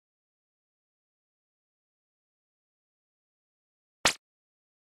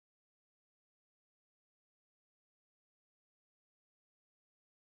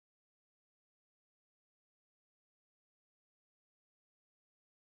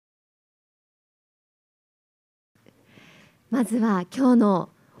まずは今日の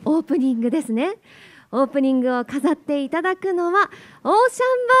オープニングですね。オープニングを飾っていただくのはオーシャンバー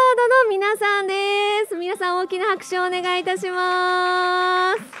ドの皆さんです。皆さん大きな拍手をお願いいたし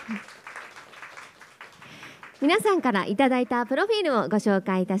ます。皆さんからいただいたプロフィールをご紹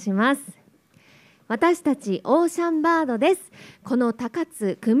介いたします。私たちオーシャンバードです。この高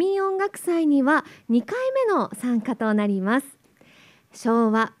津区民音楽祭には2回目の参加となります。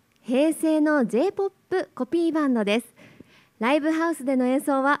昭和、平成の J-POP コピーバンドです。ライブハウスでの演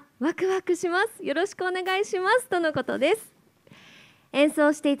奏はワクワクします。よろしくお願いしますとのことです。演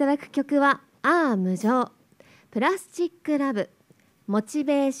奏していただく曲は無情、プラスチックラブ、モチ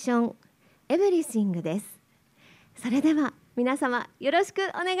ベーション、エブリシングです。それでは皆様よろしく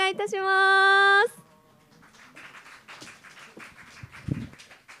お願いいたします。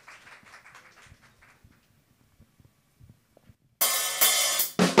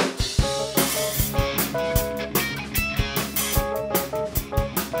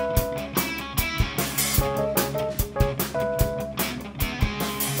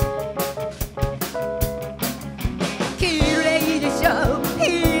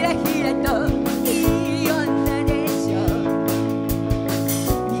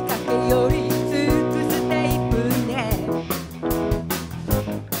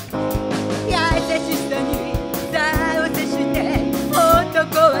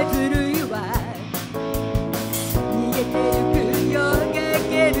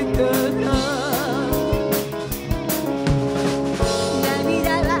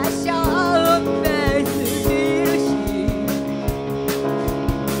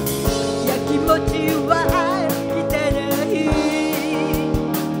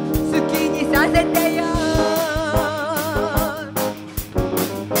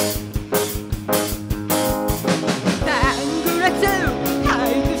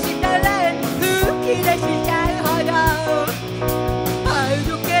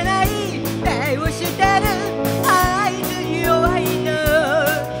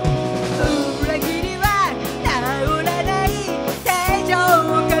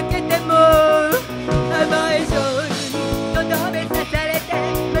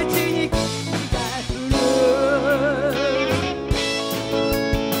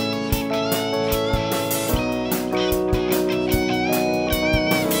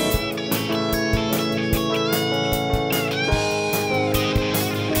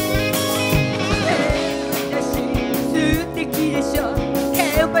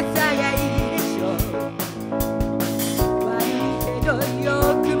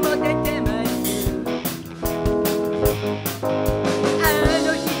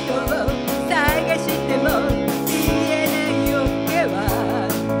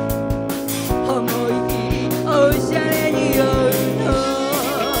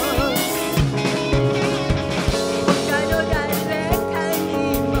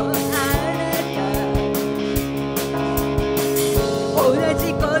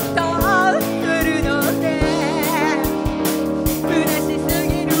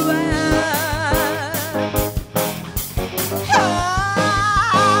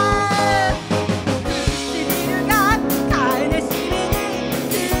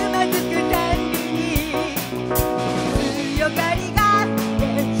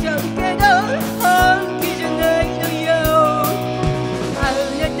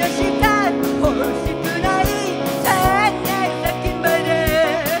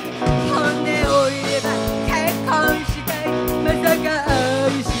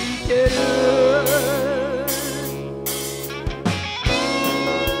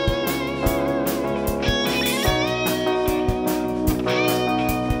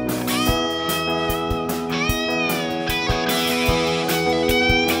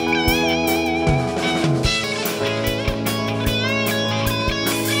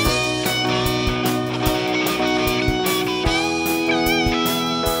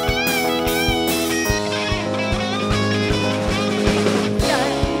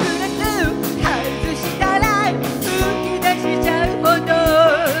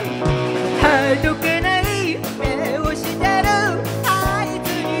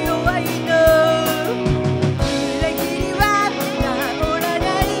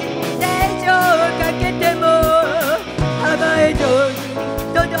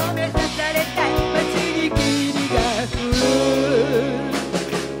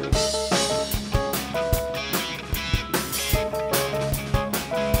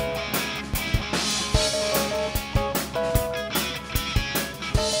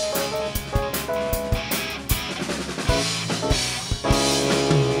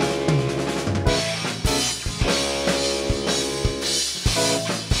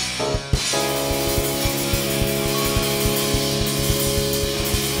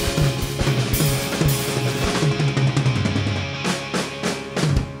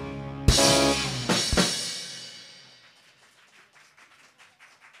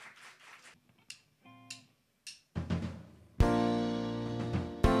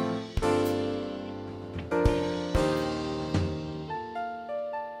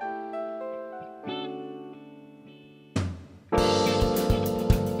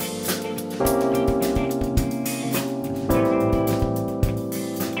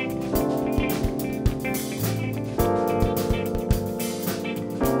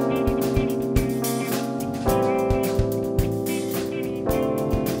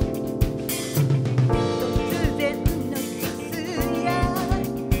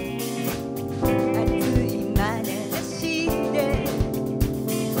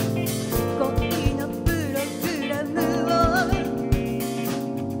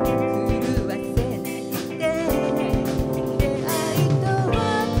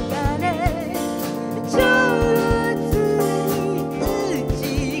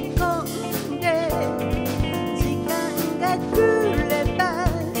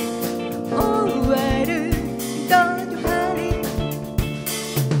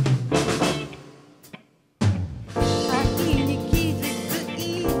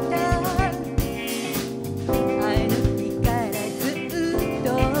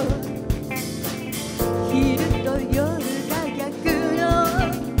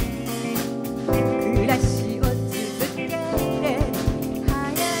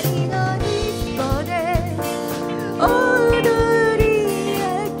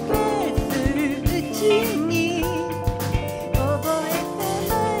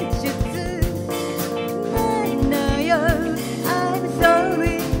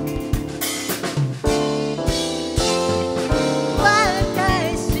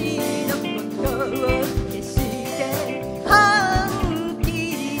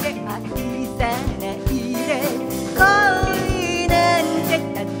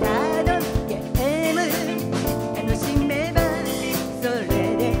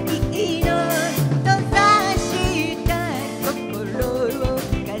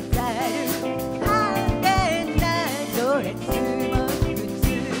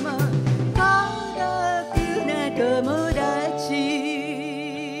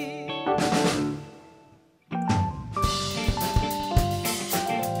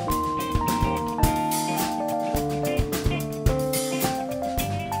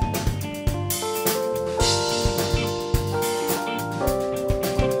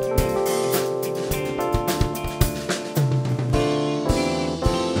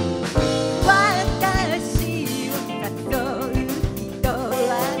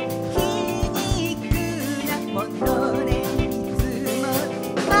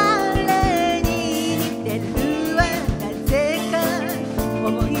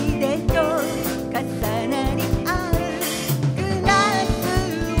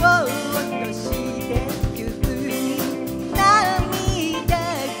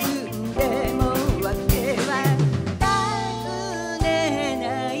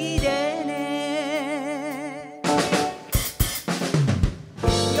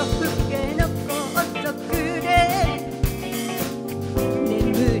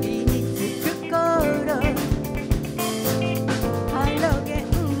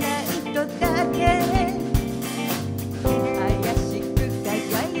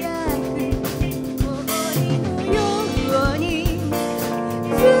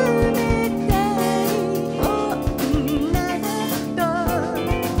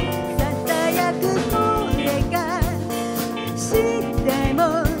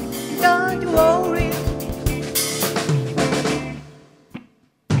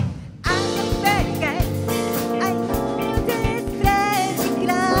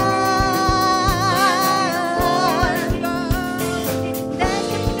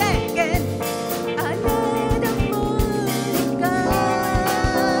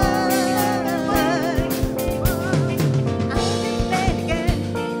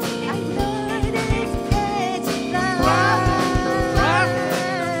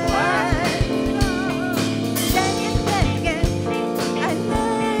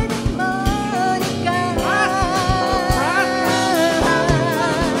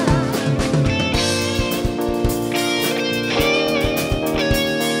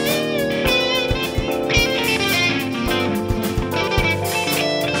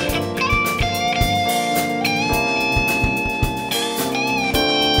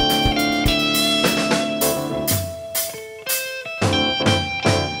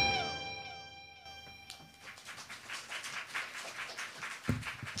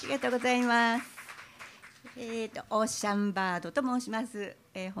がとうございます。オーシャンバードと申します。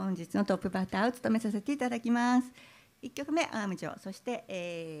本日のトップバッターを務めさせていただきます。1曲目アームジョー、そし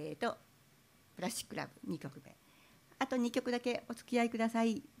てプラスチックラブ2曲目、あと2曲だけお付き合いくださ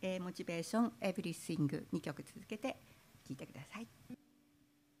い。モチベーションエブリシング2曲続けて聴いてください。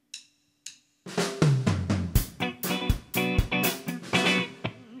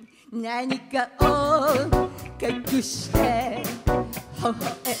何かを隠して微笑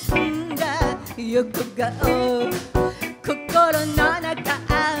んだ横顔、心の中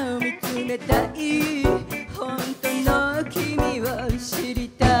見つめたい、本当の君を知り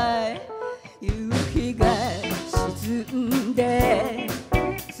たい。夕日が沈んで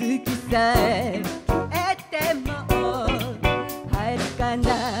月さえ消えても遥かな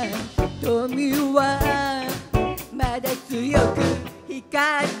瞳はまだ強く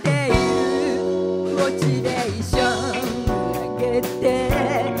光っている。モチベーション上げて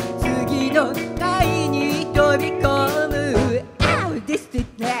次の愛に飛び込む。ディスティ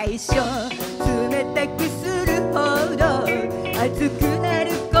ネーション冷たくするほど熱くな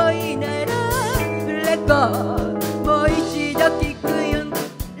る恋ならレコーもう一度聞くよ。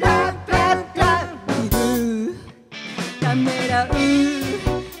ラブラブラブいるためらう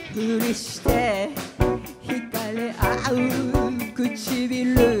ふりして惹かれ合う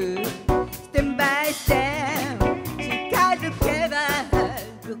唇、ステンバイステン近づけば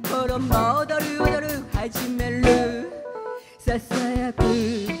心も踊る踊る始める。ささやく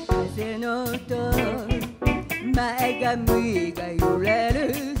風の音、前髪が揺れ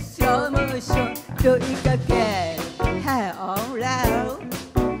るスローモーション問いかけ、オーラ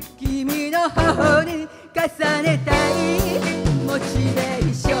君の頬に重ねたい。モチベ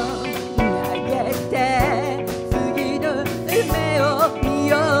ーション上げて次の夢を見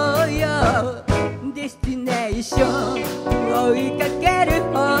ようよ。ディスティネーション追いかける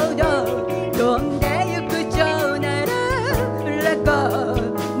ほど飛んでゆく蝶ならレコー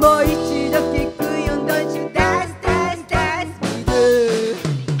もう一度聞くよ。Don't you dance dance dance with you。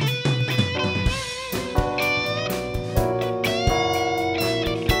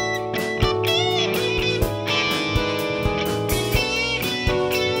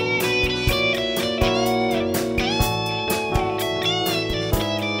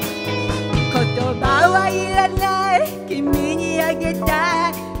言葉はいらない、君にあげ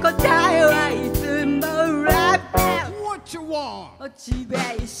た答えはいつもラップ。モチベ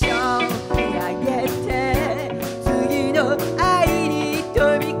ーション上げて次の愛に飛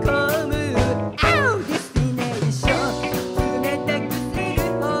び込む。ディスティネーション冷たくする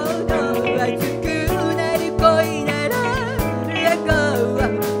ほど熱くなる恋ならレコー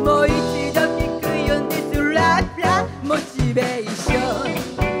もう一度聞くよ。Thisラップラップモチベーション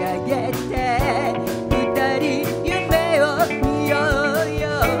上げて二人夢を見ようよ。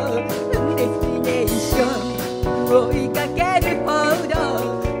デスティネーション追いかけるほど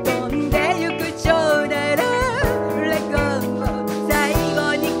飛んでゆく蝶ならレコー最後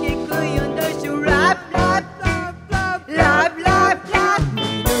に聞くよ。Don't you love love love love love love me。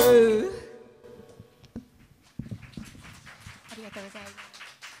 ありがとうございます。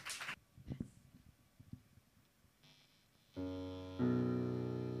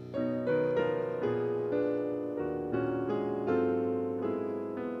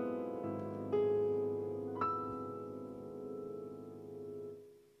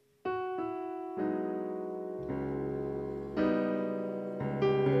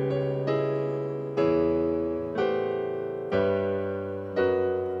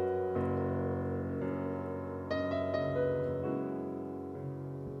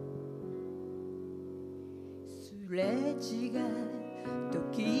すれ違う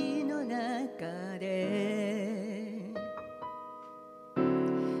時の中であ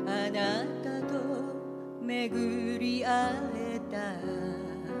なたと巡り会えた。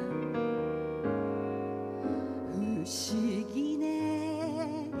不思議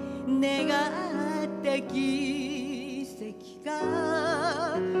ね願った奇跡が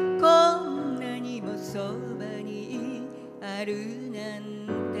こんなにもそばにあるなん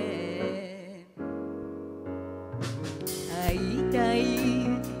て。会いたい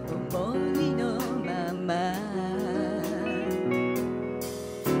思いのまま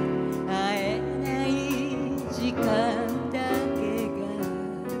会えない時間だけが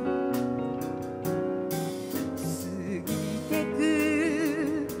過ぎてく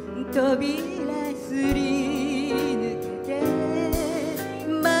扉すり抜けて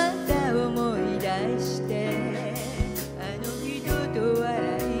また思い出してあの日の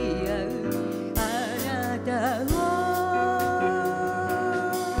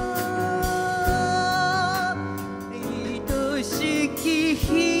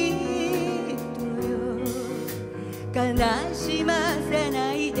悲しませ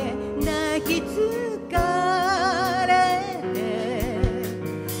ないで泣き疲れて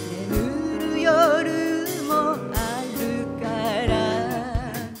眠る夜もあるから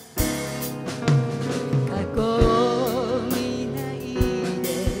過去を見ないで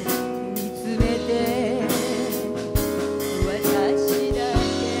見つめて私だ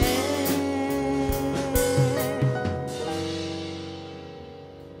け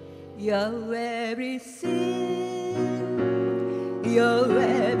You're everything You're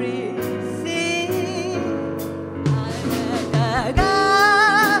everything あなたが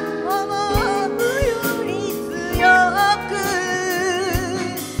思うより強く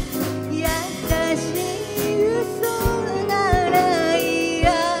優しい嘘ならいら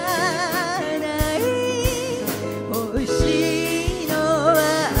ない欲しいのは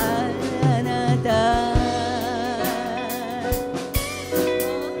あなた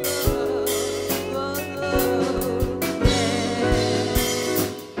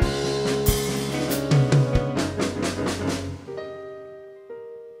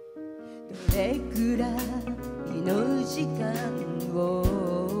どれくらいの時間を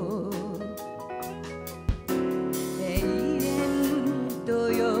永遠と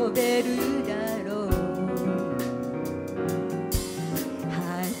呼べるだろう果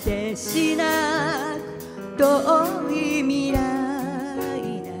てしなく遠い未来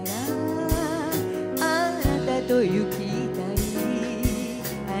ならあなたと行きたい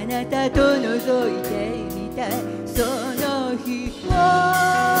あなたと覗いてみたいその日を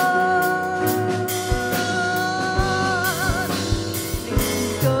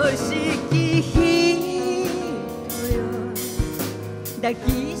抱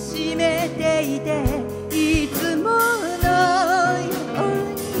きしめていていつものよう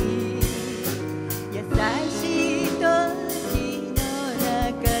に優しい時の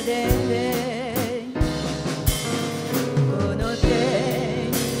中でこの手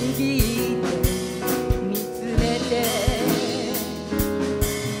握って見つめて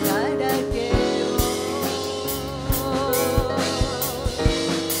ただけを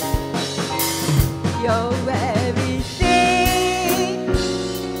You're everything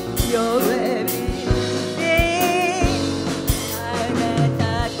You're everything あなた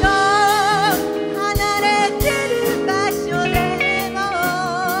と離れてる場所でも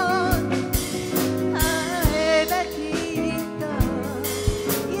会えばきっと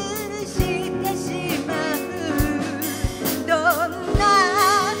許してしまうどんな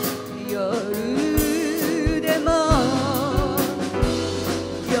夜でも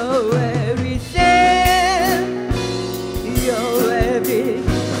You're everything You're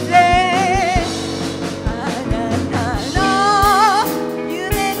everything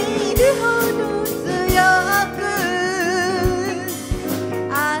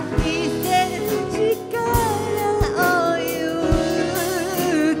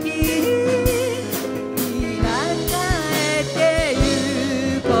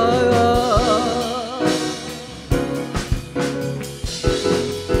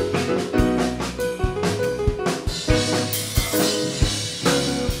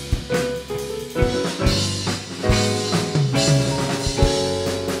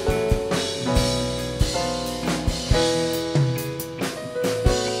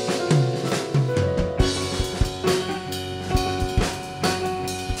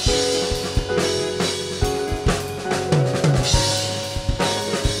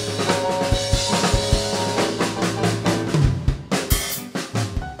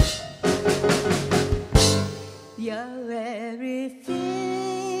You're everything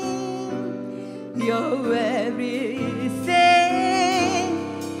You're everything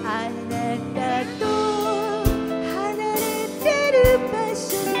あなたと離れてる場所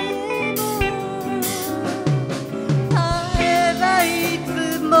でも会えばいつ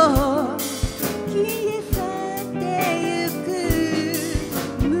も消え去ってゆ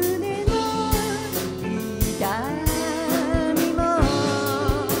く胸の痛みも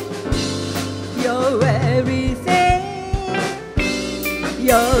You're everything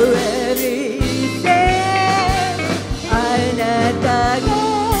You're everything あなたが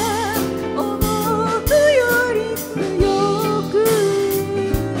思うより強く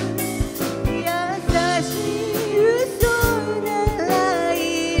優しい嘘ならい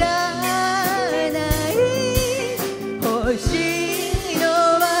らない欲しいの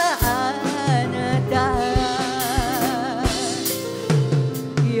はあなた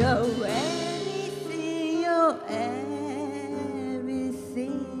You're everything You're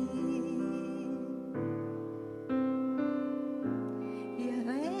everything You're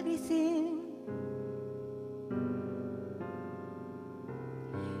everything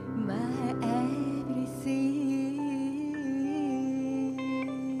My everything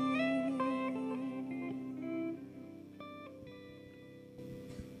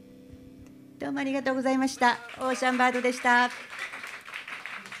どうもありがとうございました。オーシャンバードでした。あ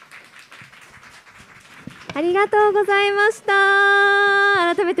りがとうございまし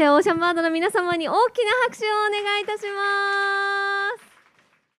た。改めてオーシャンバードの皆様に大きな拍手をお願いいたしま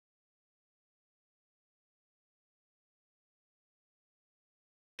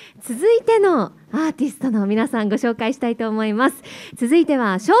す。続いてのアーティストの皆さんご紹介したいと思います。続いて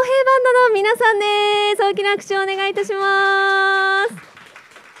は翔平バンドの皆さんです。大きな拍手をお願いいたします。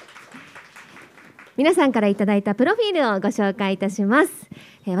皆さんからいただいたプロフィールをご紹介いたします。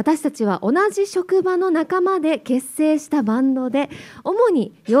私たちは同じ職場の仲間で結成したバンドで、主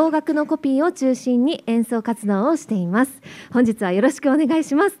に洋楽のコピーを中心に演奏活動をしています。本日はよろしくお願い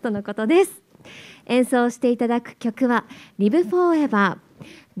しますとのことです。演奏していただく曲は Live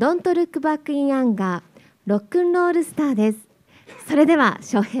Forever、Don't Look Back in Anger、ロックンロールスターです。それでは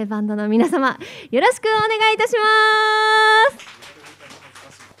翔平バンドの皆様、よろしくお願いいたします。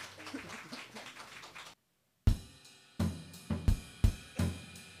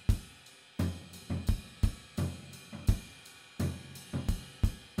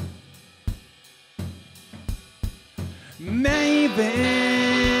Maybe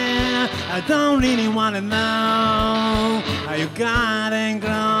I don't really wanna know how you got and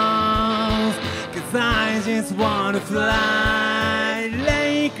grows, 'cause I just wanna fly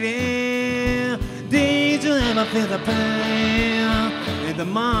lately. Did you ever feel the pain in the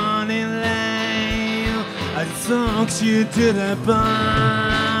morning rain? I just soaked you to the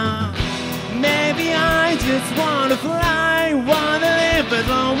bone. Maybe I just wanna fly, wanna live but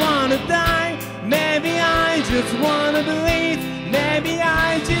don't wanna die. Maybe I just wanna believe, maybe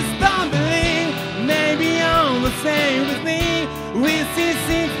I just don't believe. Maybe you're the same with me, we see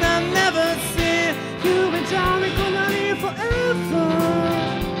things I never see. You and Johnny gonna live forever.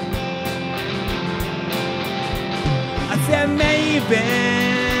 I said maybe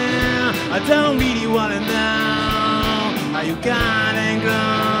I don't really wanna know how you got and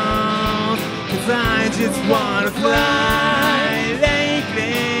grows, 'cause I just wanna fly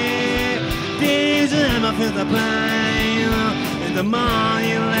lately. Did you ever feel the pain in the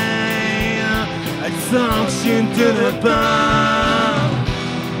morning rain? I soaked you to the bone.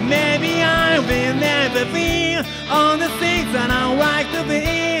 Maybe I will never be all the things that I like to be.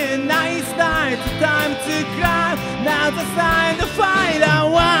 Now it's time to cry. Now's the time to fight I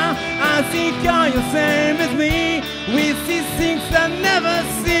want. I think you're the same as me. We see things I never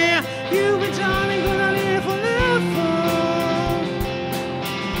see. You and Johnny gonna live forever.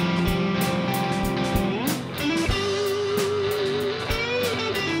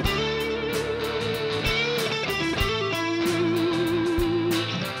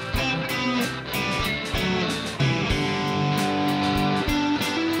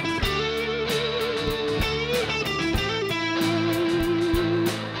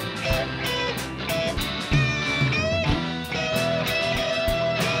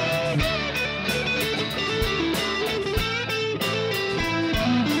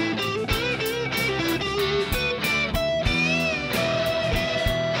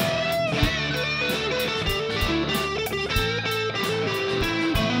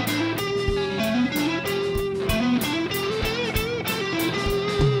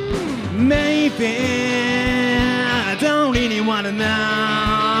 Maybe I don't really wanna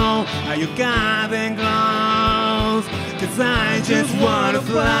know how you got and grows, 'cause I just wanna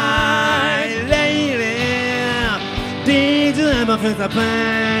fly lately. Did you ever feel the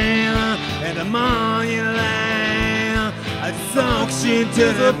pain in the morning rain? I soaked you to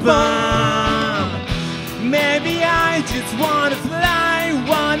the bone. Maybe I just wanna fly,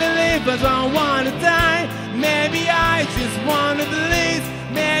 wanna live but don't wanna die. Maybe I just wanna believe,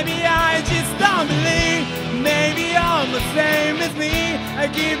 maybe I just don't believe. Maybe you're the same as me. I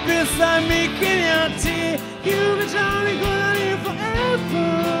keep beside me, clarity. You and Johnny gonna live forever.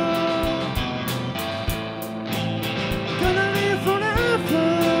 Gonna live forever.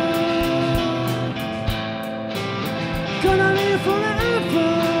 Gonna live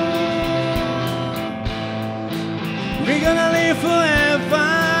forever. We're gonna live forever.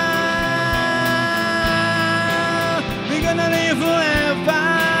 We're gonna live forever.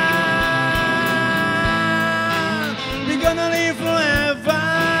 We're gonna live forever.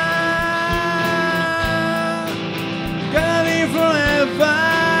 Gonna live forever.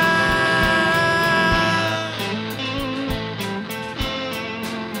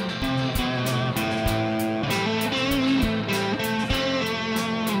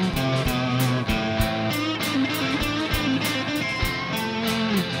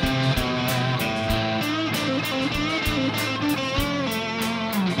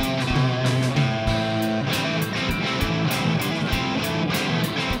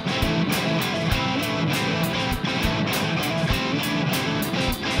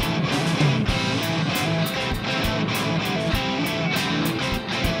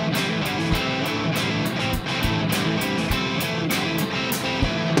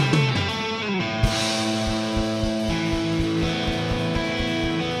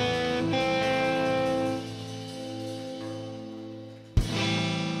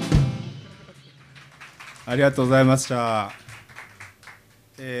 ありがとうございました。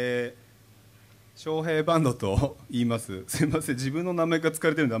翔平バンドと言います。すみません、自分の名前が使わ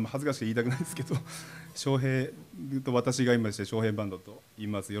れてるんであんま恥ずかしくて言いたくないんですけど、翔平と私が今して翔平バンドと言い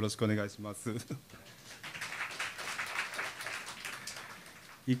ます。よろしくお願いします。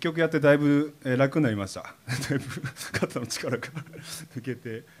一曲やってだいぶ楽になりました。だいぶ肩の力が抜け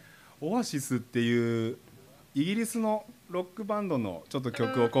て、オアシスっていうイギリスのロックバンドのちょっと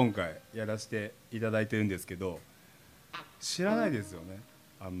曲を今回やらせていただいてるんですけど、知らないですよね、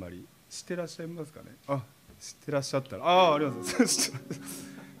あんまり。知ってらっしゃいますかね。あ、知ってらっしゃったら、ありがとうございます。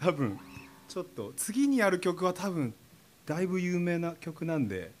多分ちょっと次にやる曲は多分だいぶ有名な曲なん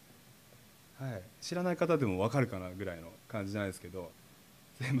で、はい、知らない方でも分かるかなぐらいの感じじゃないですけど、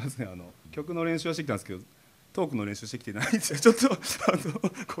すいません、曲の練習はしてきたんですけどトークの練習してきてないんですよ。ちょっと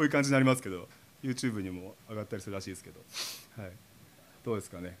こういう感じになりますけど、 YouTube にも上がったりするらしいですけど、はい、どうです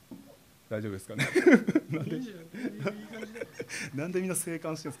かね、大丈夫ですかね。なんでみんな静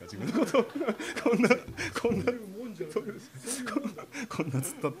観してるんですか、自分のこと。こんな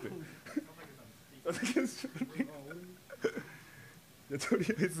突っ立って。とり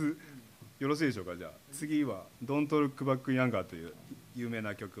あえずよろしいでしょうか。じゃあ次は「Don't Look Back Younger」という有名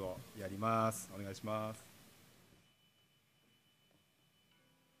な曲をやります。お願いします。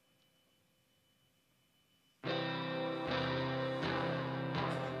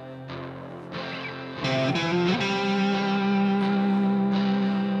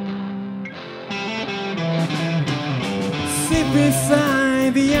Sit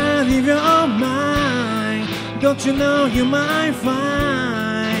beside the edge of your mind. Don't you know you might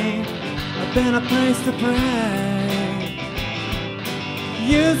find a better place to play?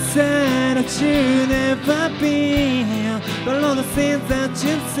 You said that you'd never been, but all the things that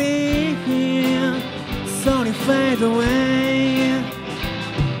you see slowly fade away.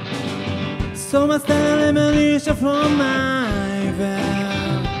 So much elimination from my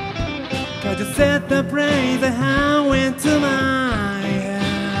veil. Cause you said the praise that I went to my head.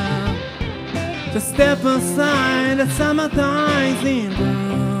 Just step aside, the summertime's in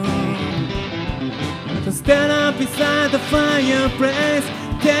bloom. Just stand up beside the fireplace.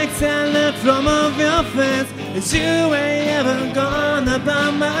 Take a look from off your face. Is you ain't ever gonna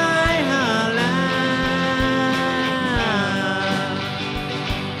burn my heart out.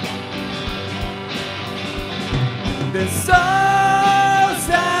 The soul's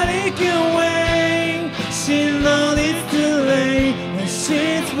taking away. She knows it's too late, and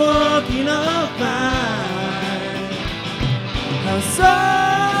she's walking on by. Her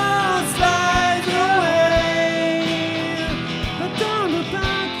soul slides away, but don't look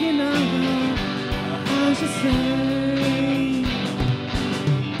back in anger, I should say.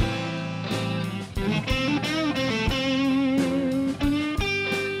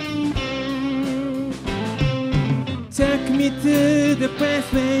 Take me to the place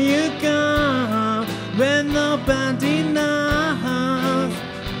where you go, where nobody knows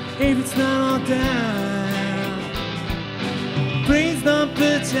if it's not there. Please don't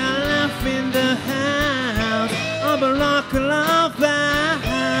put your life in the house of a rock love that.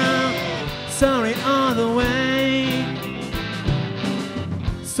 Sorry all the way.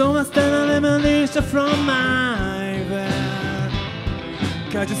 So I stand a revolution from my bed.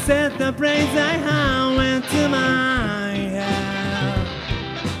 Cause you said the praise I went to my head.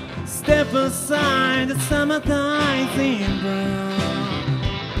 Step aside, the summertime's in bloom.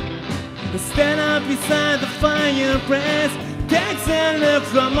 Stand up beside the fireplace. Take a look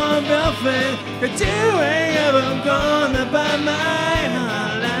from off your face. Cause you ain't ever gonna buy my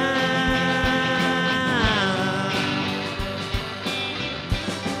heart out.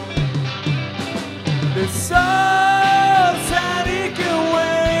 The soul's heading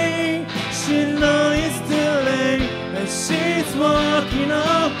away. She knows it's too late, and she's walking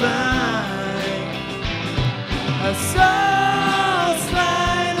on by. Her soul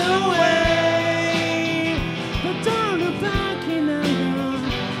slide away, but don't look back in anger,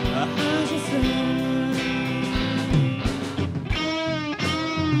 I should say.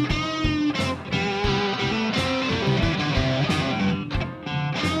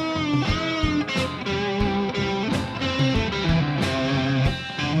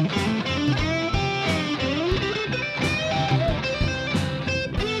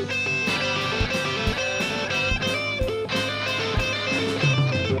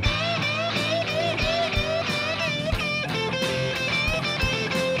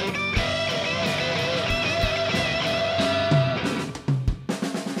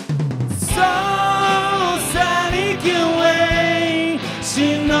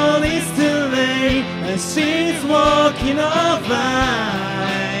 She's walking on by.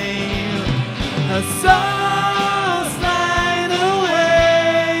 Her soul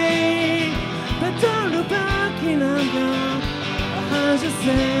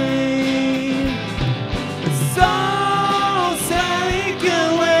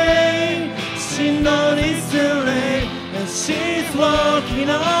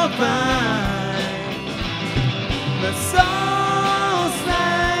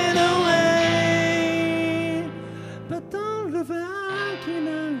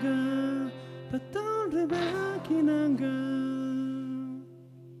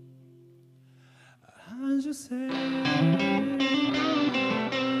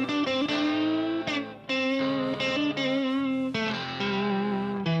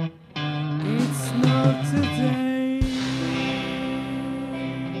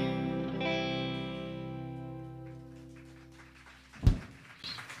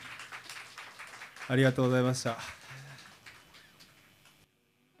ありがとうございました。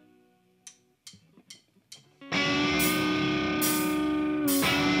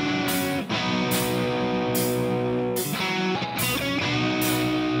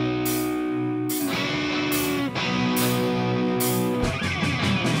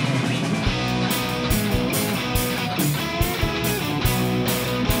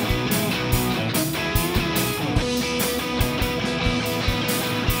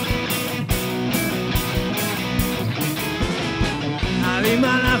My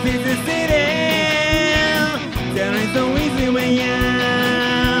life is a city. There is no easy way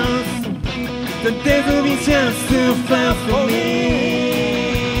out. The days will be just too far for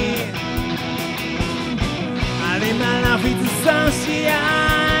me. I live my life with the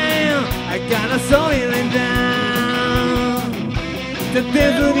sunshine. I got a soul laying down. The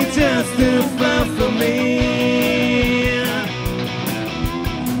days will be just too far for me.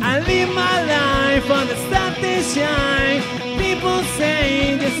 I live my life on the start and shine. People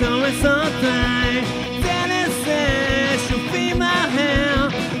say there's always some time. Then I say I should feel my hair.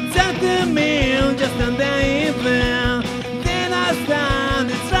 Talk to me, just stand there in there. Then I start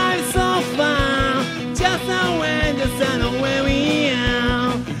to drive so far. Just away, just out of where we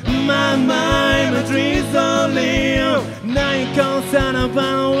are. My mind, my dreams are real. Now you can't sound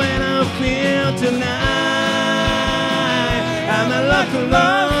about when I feel tonight. I'm a rock and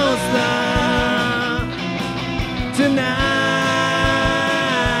roll star tonight.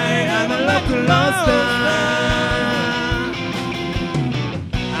 Lost star.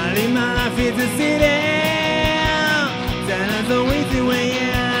 I live my life in the city. That's the easy way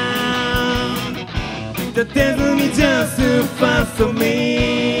out. The days will be just too fast for me.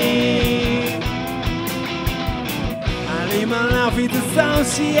 I live my life in the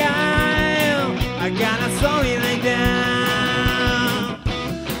sunshine. I got a soul like that.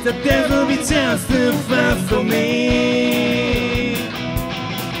 The days will be just too fast for me.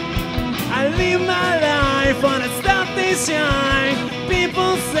 I live my life on a stop and shine.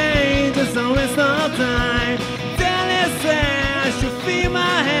 People say there's always no time. Then they say I should feel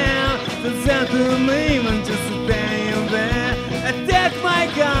my hair. Don't tell to me, I'm just staying there. I take my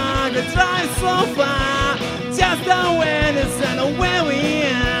car, I drive so far. Just away, the sun where we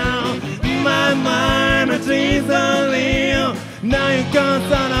are. My mind, my dreams are real. Now you can't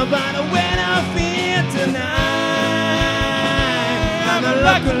talk about when I feel tonight. I'm a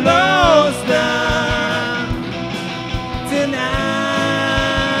rock and roll star tonight.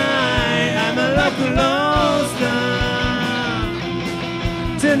 I'm a rock and roll star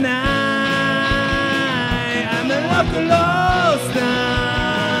tonight. I'm a rock and roll star.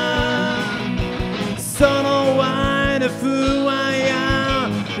 So no wonderful I am.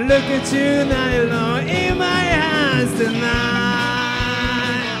 Look at you now, you know, in my hands tonight.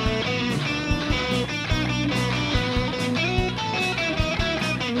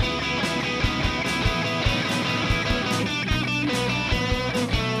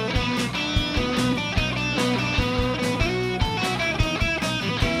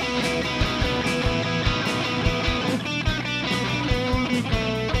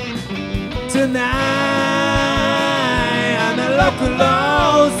 Tonight, I'm a rock and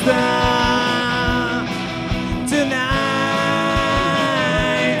roll star. Tonight,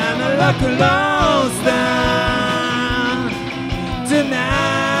 I'm a rock and roll star.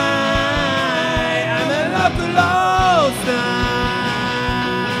 Tonight, I'm a rock and roll star.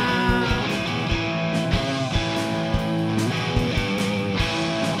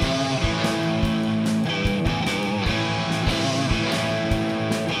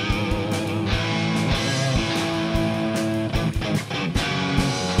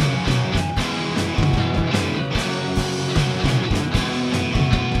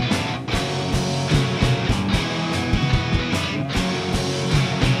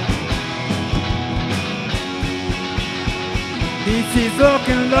 This is rock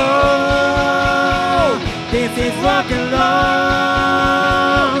and roll. This is rock and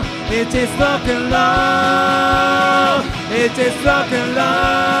roll. It is rock and roll. It is rock and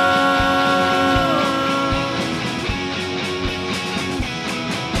roll.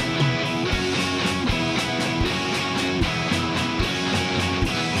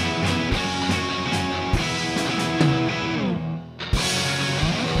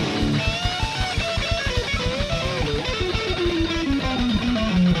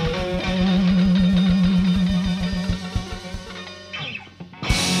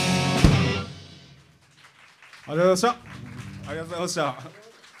ありがとうございました。ありがとうございました。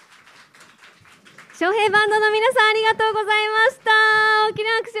翔平バンドの皆さんありがとうございました。大き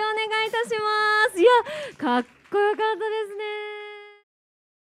な拍手をお願いいたします。いや、かっこよかったですね。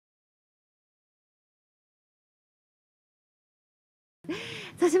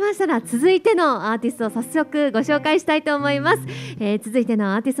そうしましたら続いてのアーティストを早速ご紹介したいと思います。続いて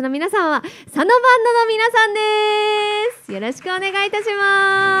のアーティストの皆さんは佐野バンドの皆さんです。よろしくお願いいたし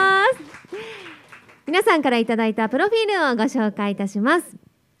ます。皆さんからいただいたプロフィールをご紹介いたします。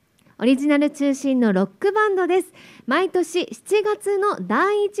オリジナル中心のロックバンドです。毎年7月の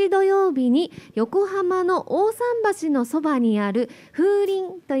第1土曜日に横浜の大桟橋のそばにある風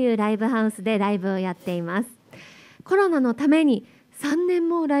鈴というライブハウスでライブをやっています。コロナのために3年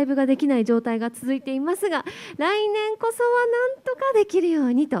もライブができない状態が続いていますが、来年こそはなんとかできるよ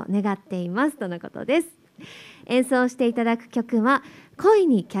うにと願っていますとのことです。演奏していただく曲は恋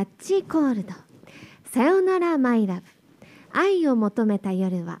にキャッチコールド、さよならマイラブ、愛を求めた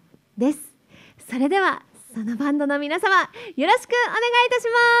夜はです。それではそのバンドの皆様、よろしくお願いいたしま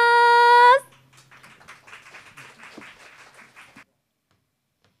す。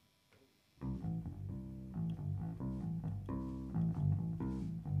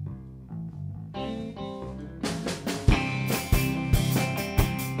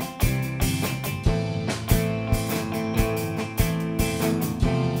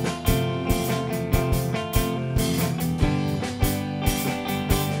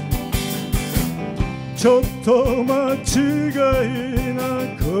ちょっと間違いな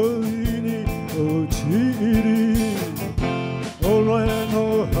恋に陥り、俺の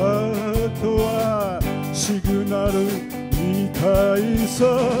ハートはシグナルみたいさ。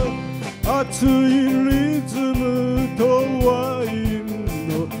熱いリズムとワイン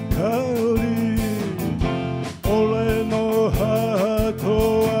の香り、俺のハート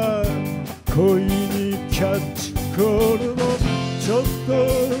は恋にキャッチコールのちょっと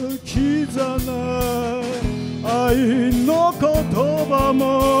キザな愛の言葉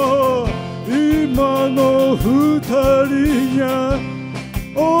も今の二人にゃ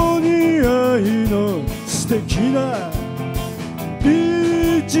お似合いの素敵な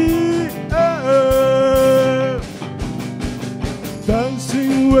BGM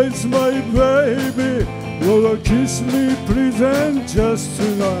Dancing with my baby, oh kiss me please and just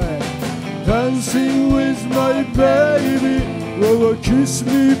tonight. Dancing with my baby,Oh, kiss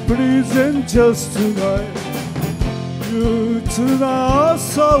me please and just tonight. 憂鬱な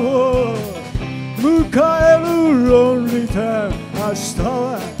朝を迎えるロンリータイム。明日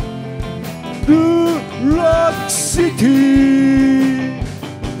はルーロックシティ。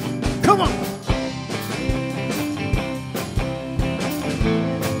Come on!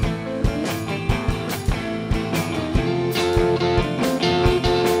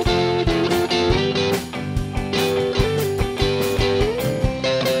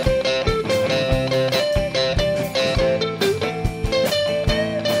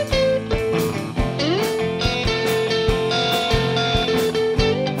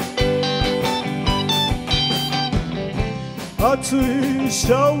熱いシ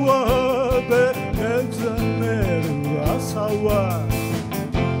ャワーで目覚める朝は、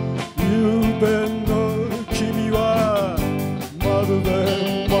ゆうべの君はまるで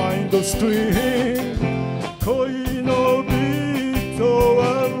マインドスクリーン。恋のビートは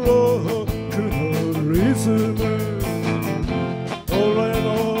ロックのリズム。俺の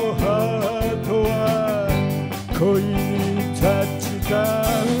ハートは恋にタッチダ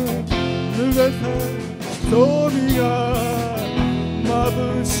ウン。濡れた瞳が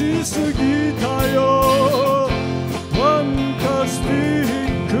眩しすぎたよ。ファンタスティ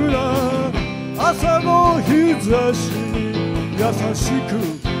ックな朝の日差しに優しく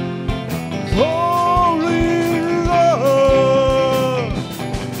Fall in love.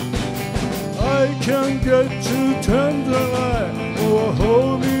 I can get you tonight. Oh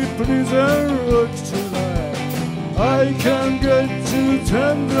hold me please and rock tonight. I can get you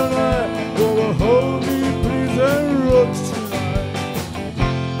tonight. Oh hold me please and rock tonight.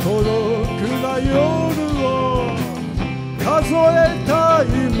孤独な夜を数えたい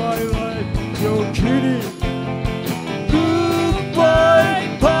My life よきに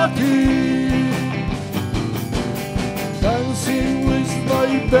Goodbye party Dancing with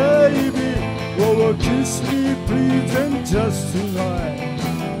my baby Oh kiss me please and just tonight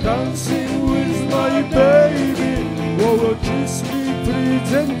Dancing with my baby Oh kiss me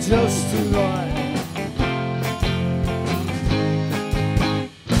please and just tonight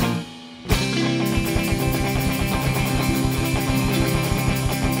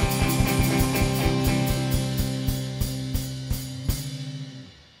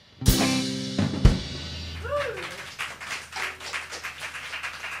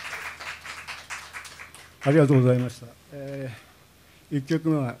ありがとうございました。1曲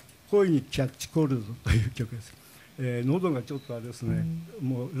目は「恋にキャッチコールド」という曲です。喉がちょっとあれですね、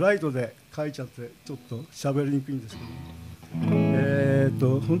もうライトで書いちゃってちょっと喋りにくいんですけど、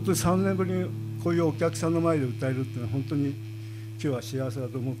本当に3年ぶりにこういうお客さんの前で歌えるっていうのは本当に今日は幸せだ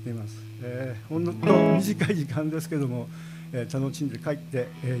と思っています。ほんの短い時間ですけども、楽しんで帰って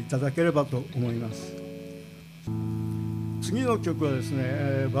いただければと思います。次の曲はです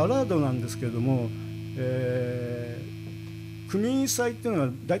ね、バラードなんですけれども、区民祭っていうのは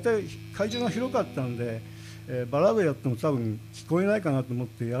大体会場が広かったので、バラードやっても多分聞こえないかなと思っ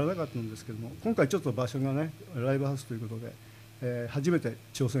てやらなかったんですけども、今回ちょっと場所がねライブハウスということで、初めて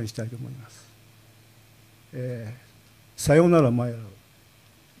挑戦したいと思います。さよならマイラ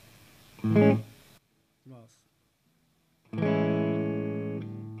ブ。いきます。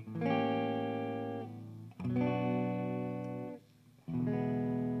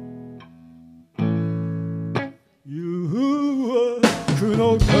誘惑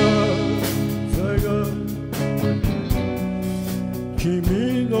の風が君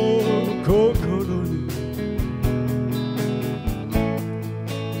の心に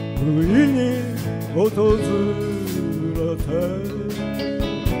不意に訪れて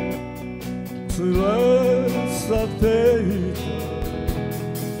連れ去ってい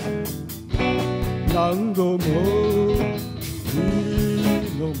た。何度も君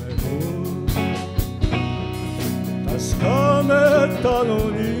の目を確かめたの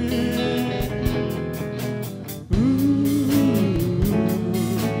に、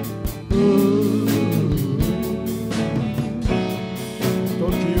時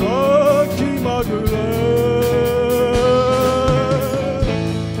は気まぐれ。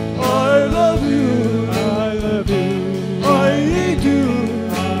I love you, I love you, I need you,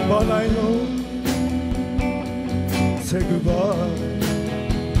 but I know say goodbye.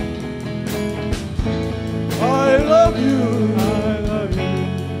 I love you, I love you,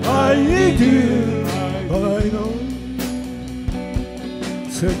 I need you, but I know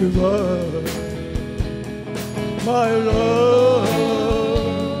say goodbye, my love.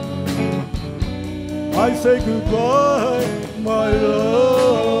 I say goodbye, my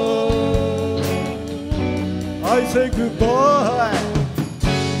love. I say goodbye.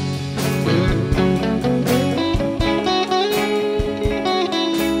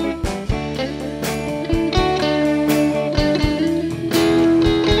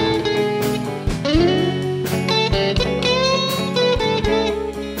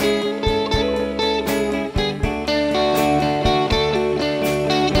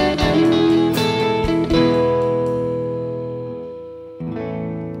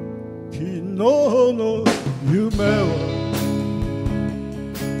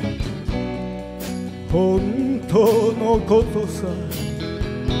本当のことさ、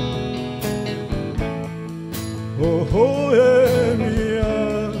微笑み合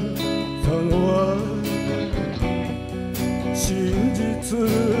ったのは真実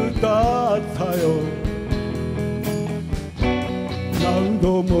だったよ。何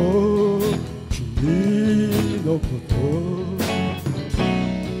度も君のこと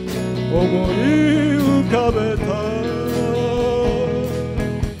思い浮かべた。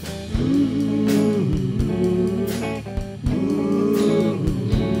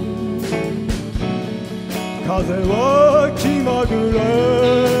風は気まぐれ。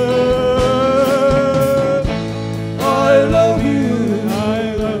 I love you,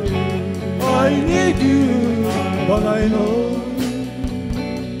 I love you, I need you, but I know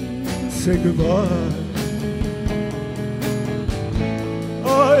say goodbye. I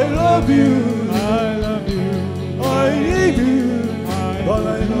love you, I love you, I need you, but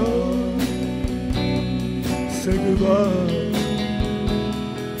I know say goodbye,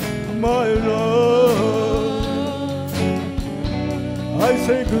 my love. I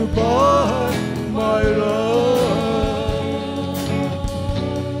say goodbye, my love.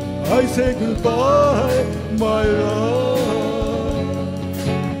 I say goodbye, my love.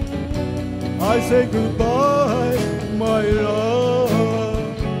 I say goodbye, my love.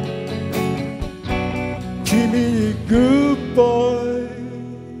 君に goodbye.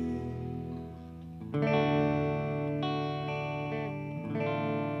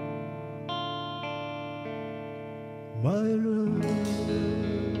 My love.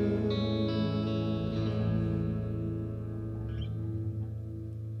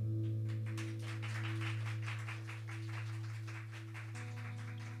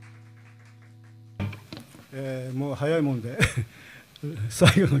 もう早いもんで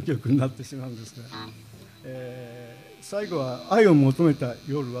最後の曲になってしまうんですが、最後は「愛を求めた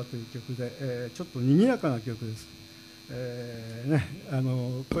夜は」という曲で、ちょっと賑やかな曲です。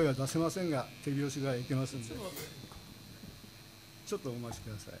声は出せませんが手拍子がいけますのでちょっとお待ち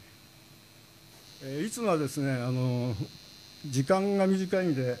ください。いつもはですね時間が短い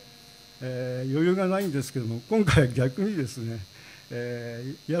んで、余裕がないんですけども、今回は逆にですね、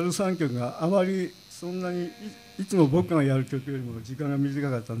やる3曲があまりそんなに いつも僕がやる曲よりも時間が短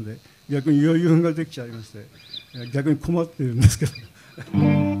かったんで逆に余裕ができちゃいまして逆に困ってるんですけど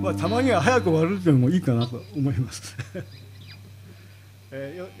まあたまには早く終わるっていうのもいいかなと思います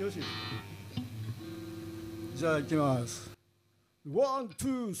よしじゃあ行きます。ワン、ツ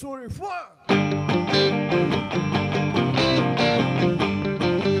ー、スリー、フォー。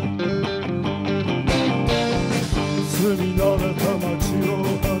住み慣れた街を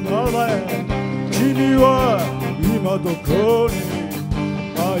離れ君は今どこに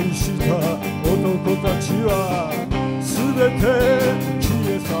愛した男たちは全て消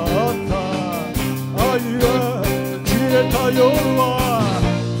え去った愛は消えた夜は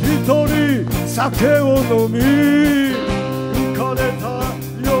一人酒を飲み浮かれた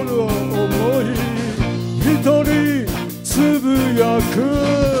夜を思い一人つぶやく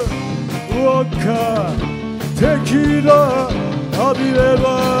ウォッカテキーラ浴びれ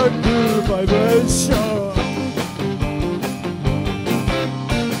ばグッバイブレーション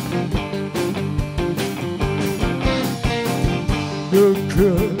グッグ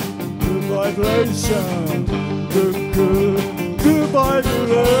ッバイブレーショングッグッバイブ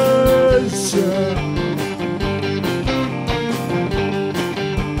レーション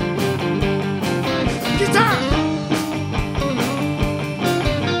ギター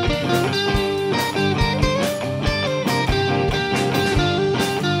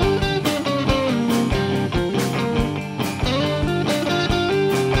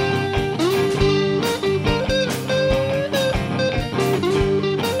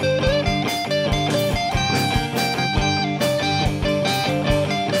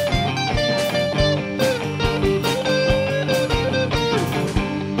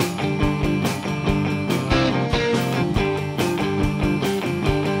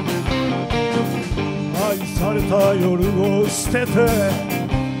夜を捨てて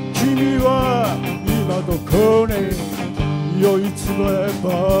君は今どこに酔いつれば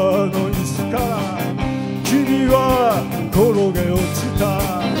の椅子から君は転げ落ちた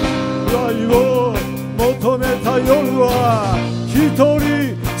愛を求めた夜は一人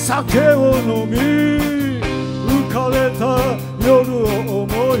酒を飲み浮かれた夜を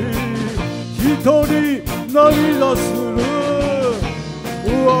思い一人涙するウ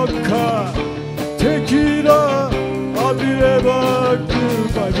ォッカテキーラ浴びればグ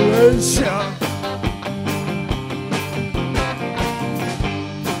ッバイブレーション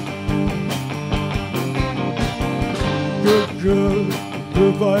グッグッグ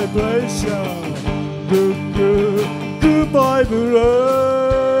ッバイブレーショングッグッグッバイブレ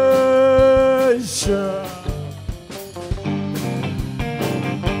ーション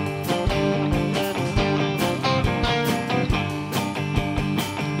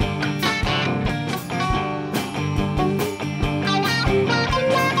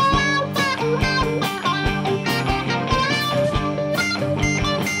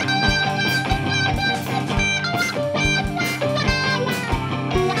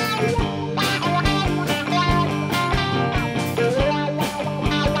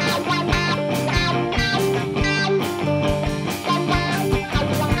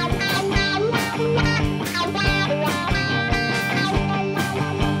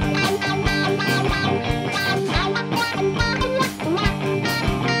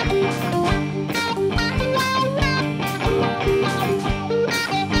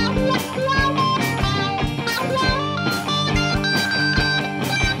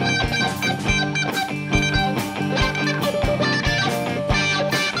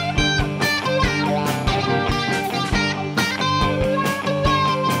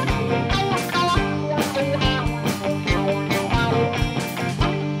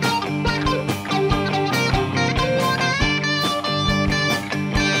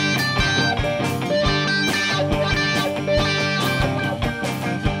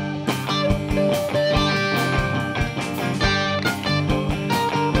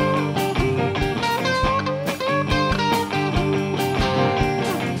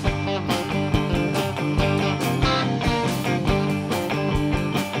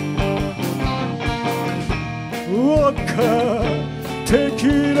テキ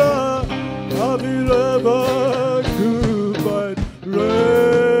ーラ浴びればグッバイブレ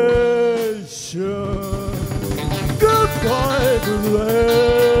ーショングッバイブレ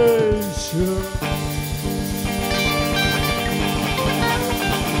ーション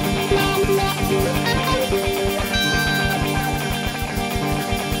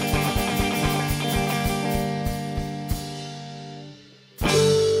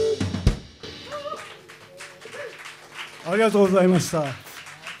ありがとうございました。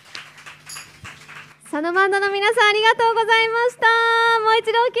佐野バンドの皆さんありがとうございました。もう一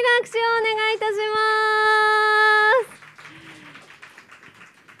度大きな拍手をお願いいたしま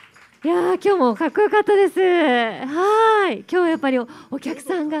す。いやー、今日もかっこよかったです。はい、今日はやっぱりお客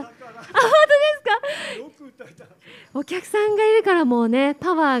さんが、あ、本当ですか。お客さんがいるからもうね、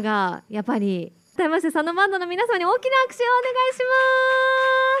パワーがやっぱり。改めまして佐野バンドの皆様に大きな拍手をお願いし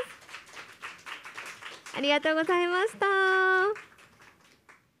ます。ありがとうございました。